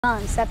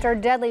Months after a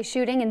deadly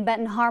shooting in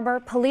Benton Harbor,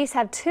 police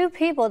have two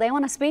people they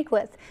want to speak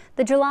with.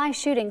 The July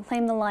shooting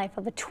claimed the life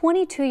of a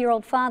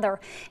 22-year-old father.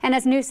 And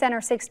as News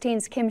Center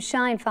 16's Kim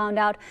Shine found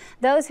out,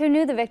 those who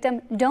knew the victim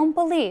don't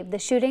believe the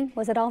shooting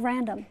was at all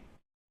random.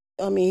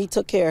 I mean, he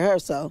took care of her,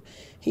 so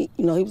he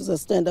was a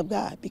stand-up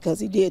guy because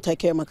he did take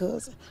care of my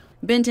cousin.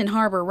 Benton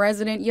Harbor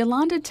resident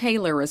Yolanda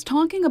Taylor is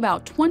talking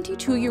about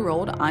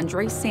 22-year-old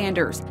Andre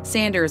Sanders.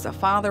 Sanders, a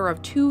father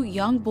of two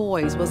young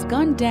boys, was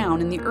gunned down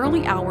in the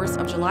early hours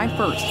of July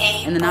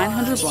 1st in the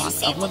 900 block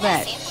of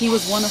Levette. He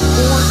was one of 4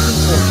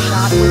 people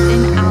shot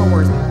within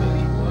hours.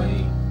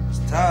 It's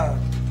time.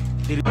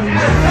 What's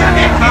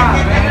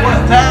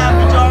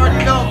time? You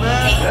already know,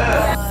 man.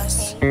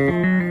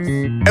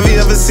 Have you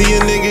ever see a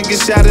nigga get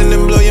shot and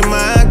then blow your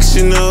mind? 'Cause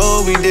you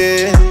know we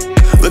did.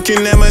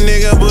 Looking at my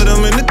nigga, put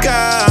him in the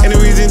car. Any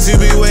reason to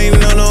be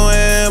waiting on no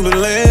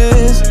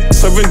ambulance?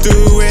 Swerving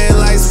through red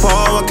lights,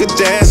 Paul Walker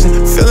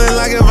dashing. Feeling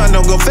like if I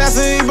don't go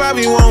faster, he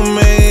probably won't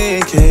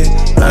make it.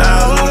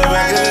 I was on the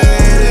back of the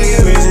head, they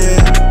give me shit.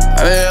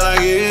 I feel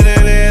like it,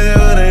 and that's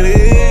what it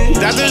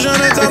is. Doctor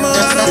tryna tell me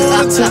I don't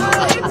wanna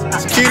talk.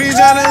 Security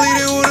tryna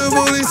lead it with a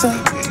police on.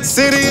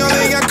 City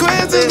only got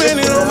questions, man,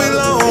 it don't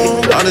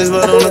belong. All this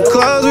blood on the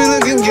clothes, we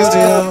looking guilty,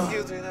 yo.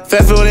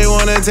 Fast food, they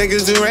wanna take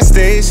us to rest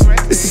station.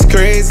 This is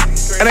crazy.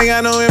 And I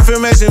got no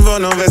information for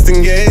no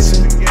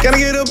investigation. Gotta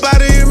get up out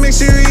of here, make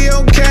sure he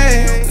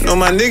okay. Know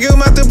my nigga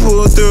about to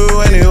pull through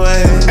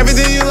anyway.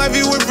 Everything in life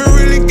you work for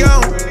really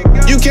gone.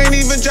 You can't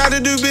even try to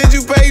do bid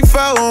you pay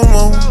for.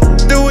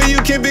 The way you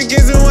kept it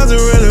against it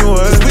wasn't really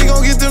worth. We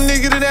gon' get them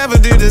niggas that never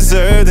did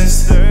deserve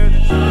this.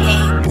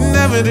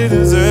 Never did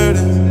deserve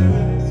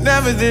this.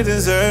 Never did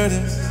deserve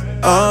this.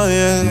 Oh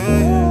yeah.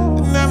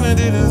 Never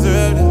did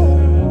deserve this.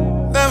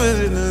 Never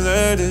did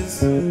deserve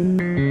this.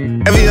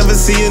 Have you ever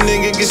see a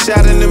nigga get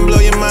shot and then blow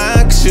your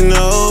mind? 'Cause you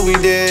know we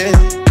did.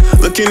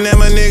 Looking at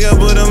my nigga,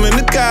 put him in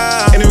the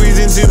car. Any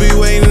reason to be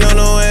waiting on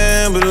no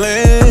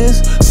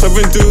ambulance?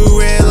 Swerving through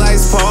red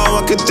lights, Paul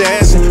Walker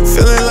dashing.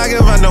 Feeling like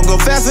if I don't go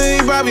faster,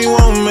 he probably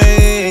won't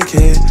make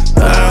it.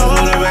 I was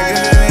on the back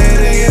of the head,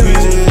 they give me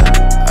shit.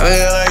 I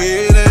feel like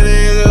it, that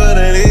is what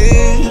it is.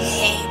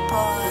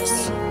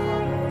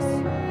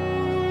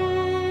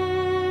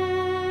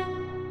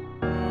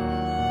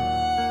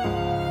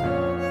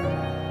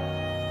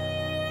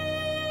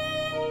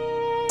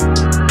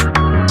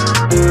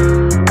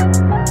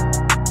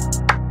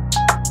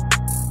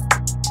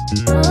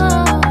 Oh.